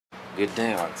Good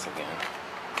day once again.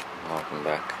 Welcome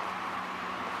back.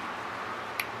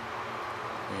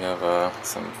 We have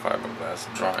some fiberglass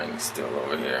drawing still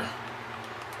over here.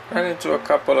 Ran into a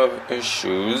couple of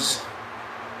issues.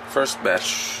 First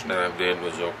batch that I did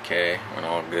was okay, went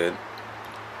all good.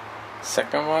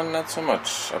 Second one, not so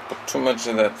much. I put too much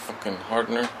of that fucking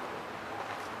hardener,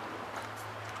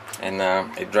 and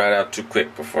it dried out too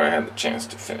quick before I had the chance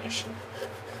to finish it.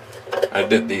 I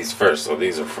did these first, so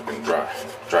these are fucking dry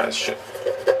as shit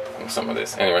from some of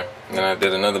this. Anyway, then I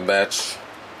did another batch.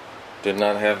 Did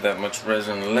not have that much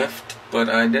resin left, but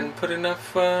I didn't put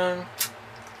enough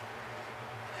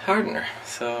hardener,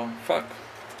 so fuck.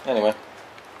 Anyway,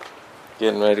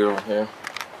 getting ready over here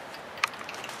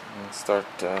and start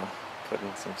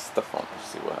putting some stuff on.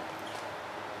 See what happens.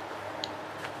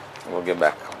 We'll get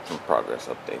back with some progress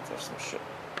updates or some shit.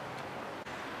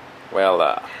 Well,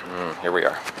 here we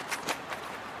are.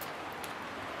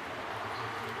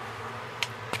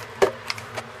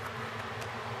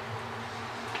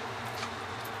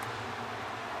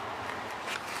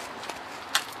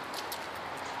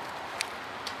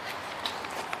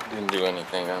 Didn't do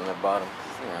anything on the bottom.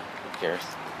 Yeah, who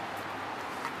cares?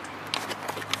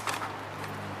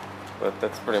 But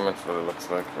that's pretty much what it looks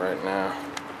like right now.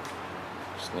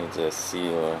 Just needs a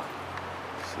sealer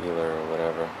or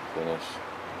whatever finish.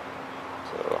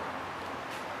 So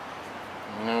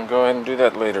I'm gonna go ahead and do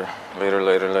that later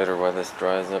while this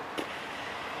dries up.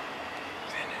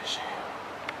 Finish.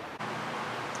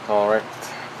 Alright,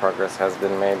 progress has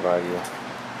been made by you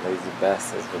lazy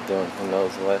bastards for doing who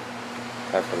knows what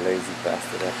type of lazy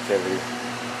bastard activity.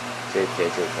 JK.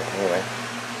 Anyway,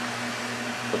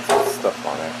 put some stuff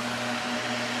on it.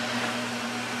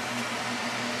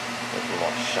 Make it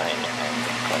more shiny and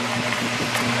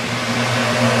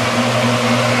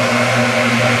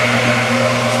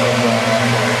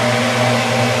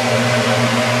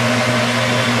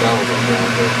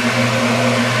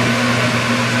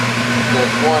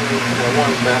That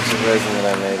one batch of resin that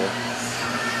I made,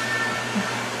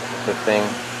 the thing,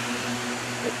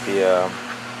 with the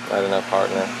not enough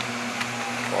hardener,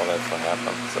 well, that's what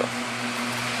happened. So,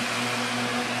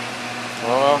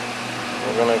 well,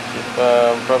 we're gonna keep.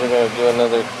 Probably gonna do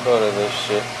another coat of this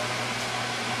shit,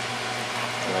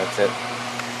 and that's it.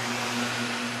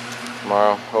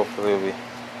 Tomorrow, hopefully, it'll be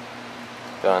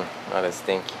done, not as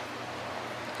stinky.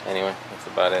 Anyway, that's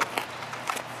about it.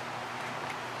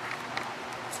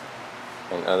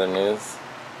 In other news,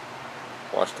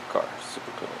 wash the car,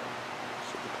 super clean.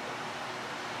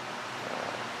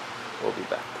 We'll be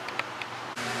back.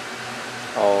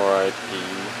 Alright.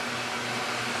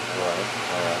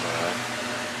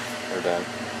 We're done.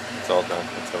 It's all done.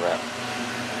 It's a wrap.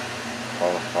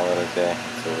 Call it a day.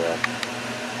 It's a wrap.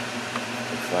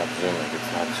 It's not zooming.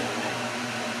 It's not zooming.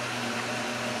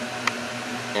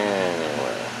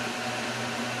 Anyway.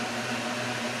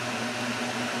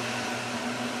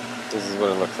 This is what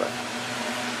it looks like.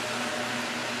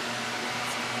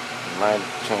 It might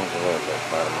change a little bit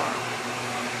by tomorrow.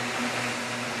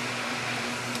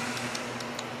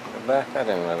 The back, I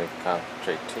didn't really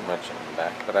concentrate too much on the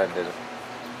back, but I did it.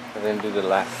 I didn't do the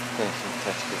last finishing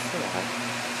touch because, you know, I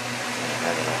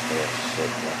had enough of that shit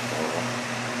left over.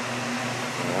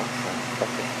 You know, so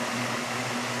fuck it.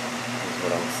 That's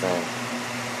what I'm saying.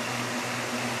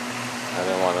 I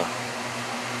didn't want to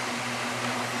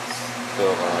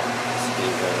still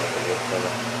squeeze in with a good filler.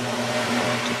 I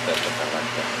want to keep that looking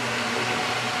like that.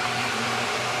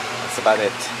 That's about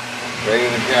it. Ready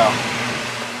to go.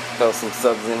 Throw some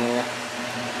subs in here.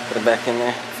 Put it back in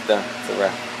there. It's done. It's a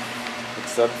wrap. Big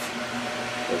subs.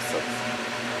 Those subs.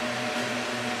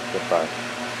 Goodbye.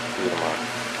 See you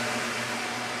tomorrow.